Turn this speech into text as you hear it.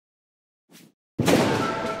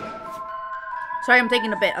Sorry, I'm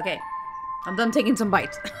taking a bit. Okay. I'm done taking some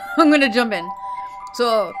bites. I'm gonna jump in.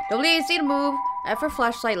 So, WASD to move, F for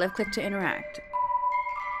flashlight, left click to interact.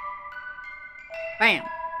 Bam.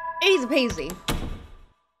 Easy peasy.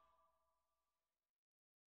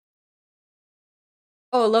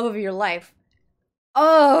 Oh, love of your life.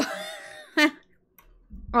 Oh.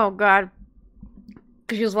 Oh, God.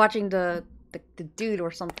 Because she was watching the dude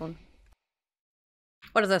or something.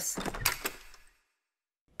 What is this?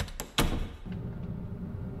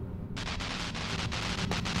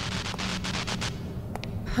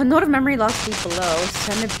 A note of memory lost deep below.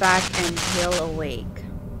 Send it back and he'll awake.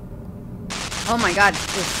 Oh my god.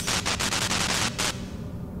 This.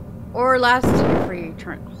 Or last year for your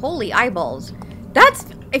turn. Holy eyeballs. That's...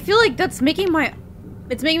 I feel like that's making my...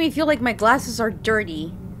 It's making me feel like my glasses are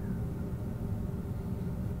dirty.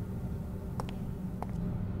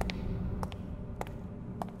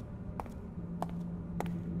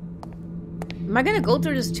 Am I gonna go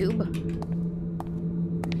through this tube?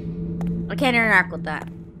 I can't interact with that.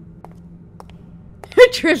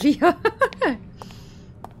 Trivia.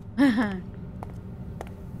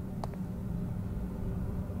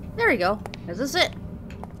 There we go. Is this it?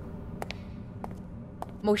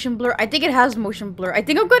 Motion blur. I think it has motion blur. I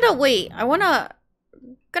think I'm gonna wait.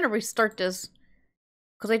 Gonna restart this.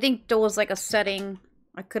 Because I think there was like a setting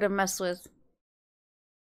I could have messed with.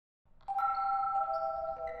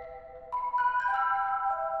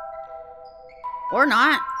 Or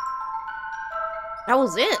not. That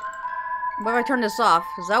was it. What if I turn this off?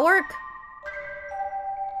 Does that work?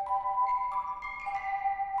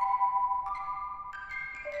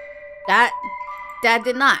 That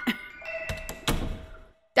did not.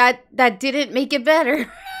 That didn't make it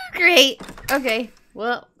better. Great. Okay.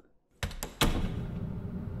 Well.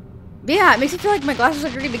 Yeah, it makes me feel like my glasses are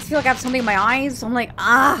dirty. It makes me feel like I have something in my eyes. I'm like,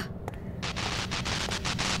 ah.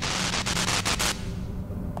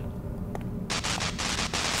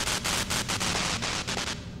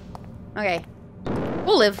 Okay.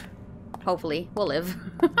 We'll live. Hopefully. We'll live.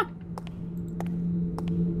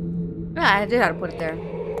 Yeah, I did how to put it there.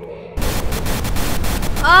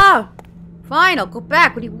 Ah! Fine, I'll go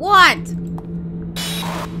back. What do you want?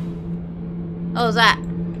 Oh, is that?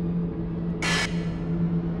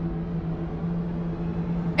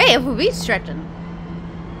 Hey, FOV's stretching.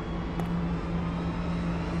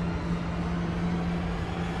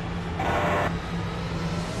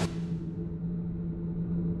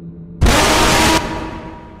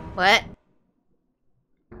 What?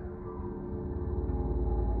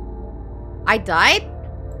 I died?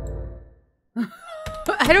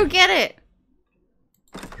 I don't get it.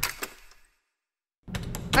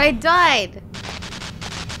 I died.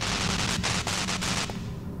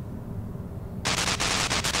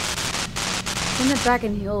 Send it back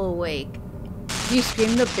and he'll awake. You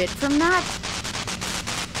screamed a bit from that?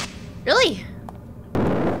 Really?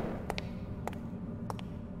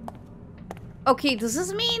 Okay, does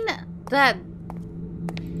this mean that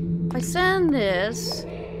if I send this...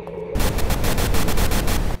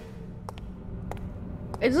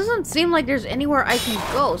 It doesn't seem like there's anywhere I can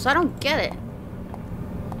go, so I don't get it.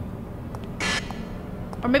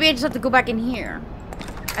 Or maybe I just have to go back in here.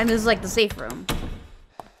 And this is like the safe room.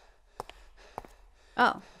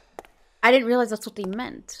 Oh. I didn't realize that's what they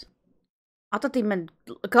meant. I thought they meant...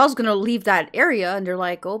 Like, I was gonna leave that area, and they're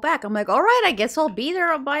like, go back. I'm like, alright, I guess I'll be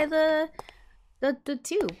there by the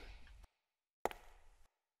tube.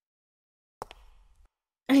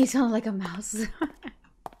 And he sounded like a mouse.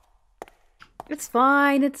 It's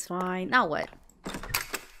fine, it's fine. Now what?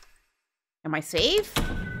 Am I safe?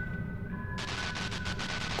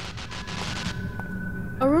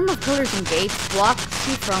 A room of pillars and gates blocks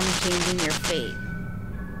you from changing your fate.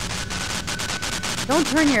 Don't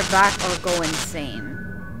turn your back or go insane.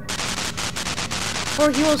 For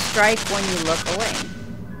he will strike when you look away.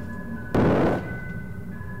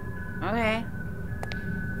 Okay.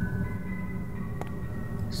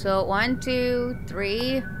 So 1, 2,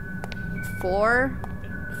 3, 4,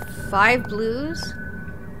 5 blues.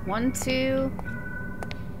 1, 2.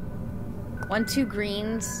 1, 2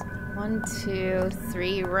 greens. 1, 2,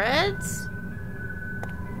 3 reds.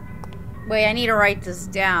 Wait, I need to write this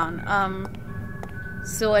down.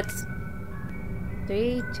 So it's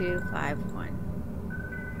 3, 2, 5, 1.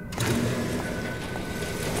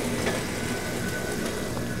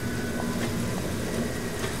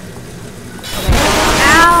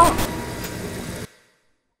 Ow!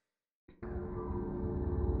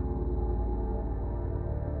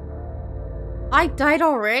 I died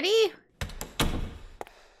already?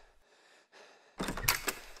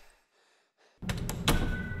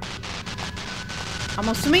 I'm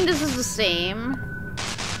assuming this is the same.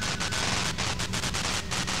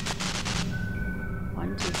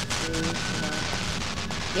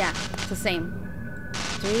 Yeah, it's the same.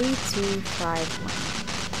 3, 2, 5, 1.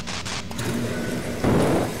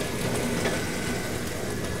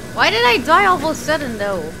 Why did I die all of a sudden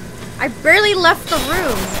though? I barely left the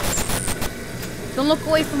room. Don't look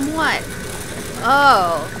away from what?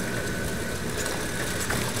 Oh.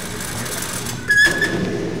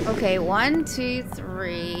 Okay, 1, 2,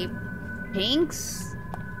 3. Pinks.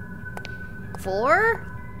 4,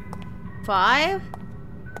 5,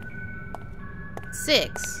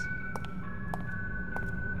 6.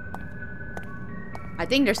 I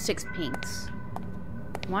think there's 6 pinks.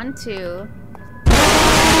 1, 2.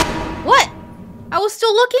 What? I was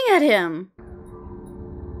still looking at him.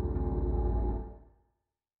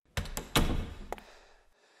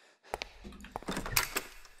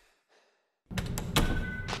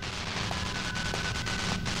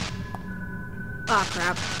 Ah,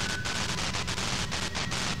 crap.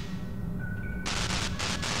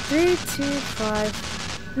 3, 2,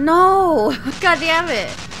 5. No! God damn it!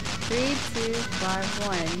 3, 2, 5,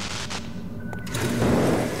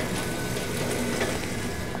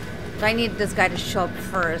 1. I need this guy to show up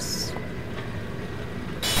first.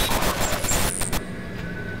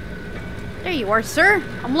 There you are, sir.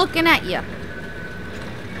 I'm looking at you.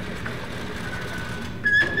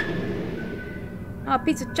 Oh, a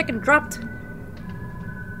piece of chicken dropped.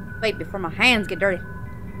 Wait, before my hands get dirty.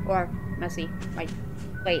 Or messy. Wait,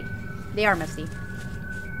 they are messy.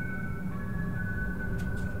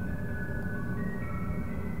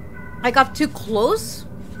 I got too close?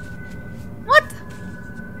 What?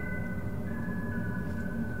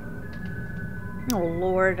 Oh,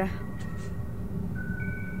 Lord.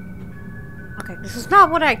 Okay, this is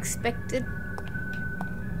not what I expected.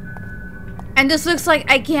 And this looks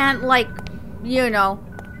like I can't, like, you know.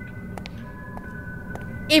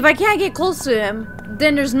 If I can't get close to him,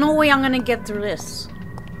 then there's no way I'm gonna get through this.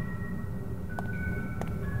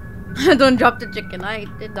 Don't drop the chicken. I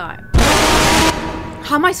did not.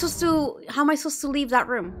 How am I supposed to leave that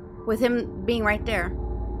room with him being right there?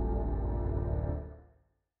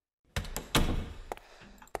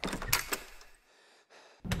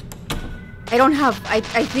 I don't think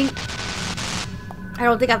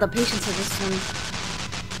I have the patience for this one.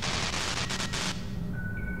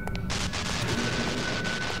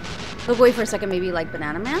 Look away for a second, maybe like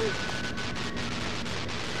Banana Man?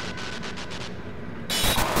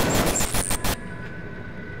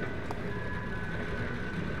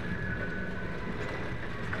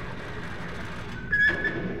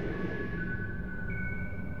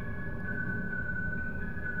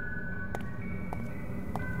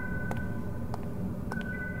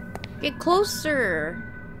 Get closer.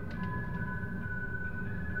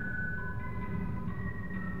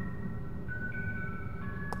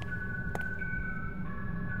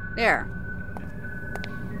 There.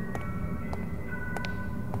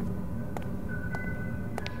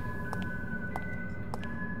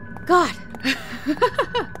 God.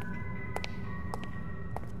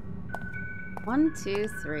 1, 2,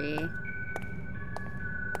 3,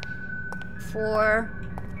 4.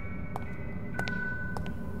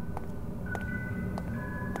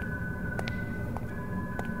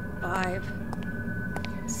 5,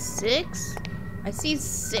 6. I see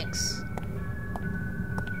 6.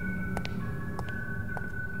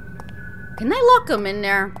 Can I lock him in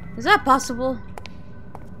there? Is that possible?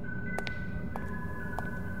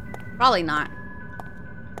 Probably not.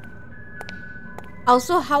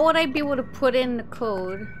 Also, how would I be able to put in the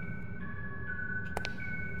code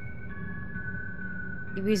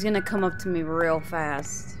if he's gonna come up to me real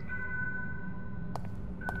fast?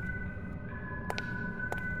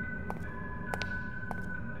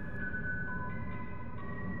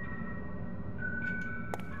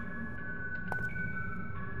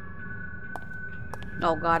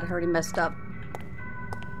 Oh God, I already messed up.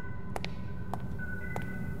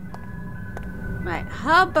 Right,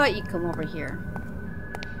 how about you come over here?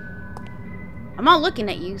 I'm not looking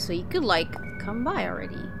at you, so you could, like, come by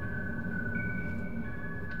already.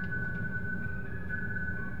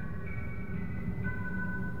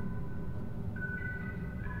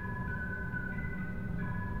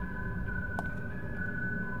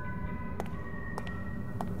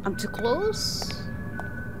 I'm too close?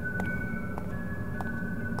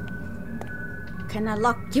 Can I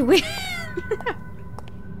lock you in?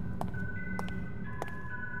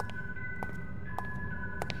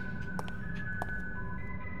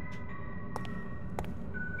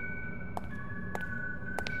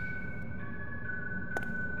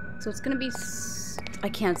 So it's gonna be I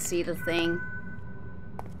can't see the thing.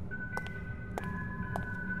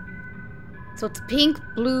 So it's pink,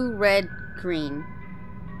 blue, red, green.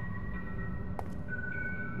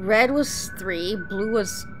 Red was 3, blue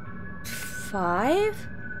was 5?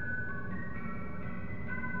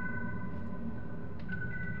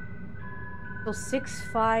 So 6,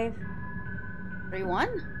 5, 3,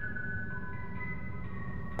 1?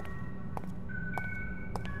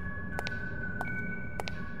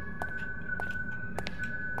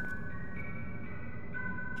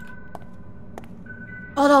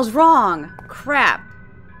 Oh, that was wrong! Crap.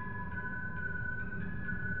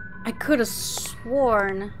 I could have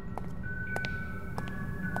sworn.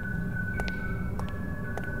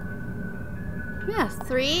 Yeah,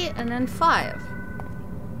 3 and then 5.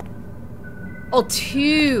 Oh,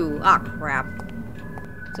 2! Ah, crap.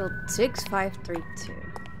 So 6, 5, 3, 2.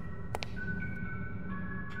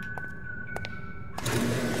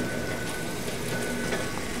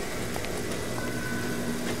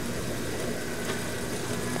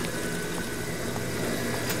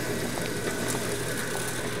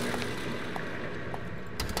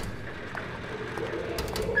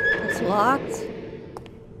 It's locked.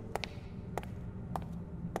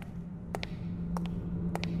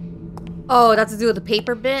 Oh, that's to do with the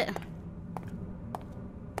paper bit?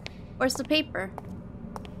 Where's the paper?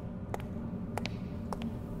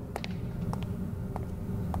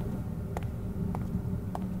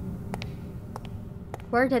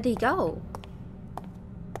 Where did he go?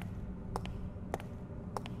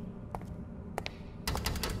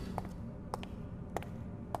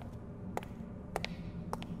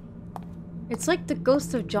 It's like the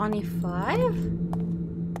ghost of Johnny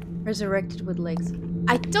 5? Resurrected with legs.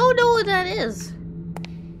 I don't know what that is.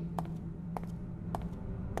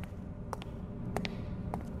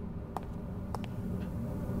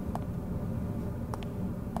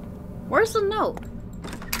 Where's the note?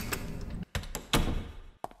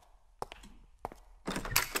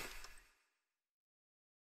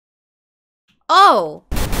 Oh!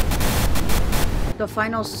 The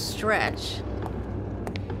final stretch.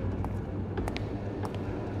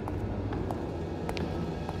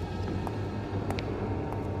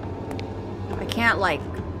 I can't, like...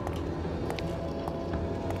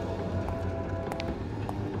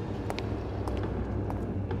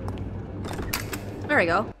 There we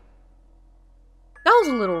go. That was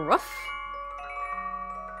a little rough.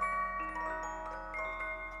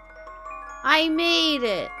 I made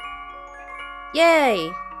it!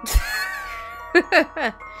 Yay!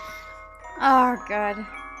 Oh, God.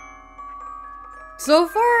 So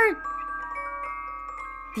far,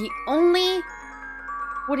 the only...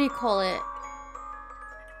 What do you call it?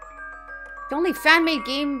 The only fan-made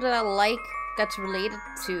game that I like that's related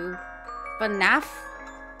to FNAF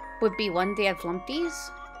would be One Day at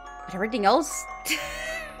Flumpty's. But everything else,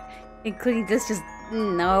 including this, just...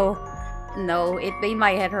 No. No, it made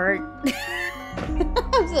my head hurt.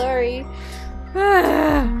 I'm sorry.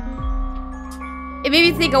 It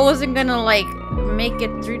made me think I wasn't gonna, like, make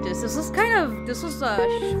it through this. This was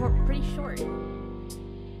pretty short.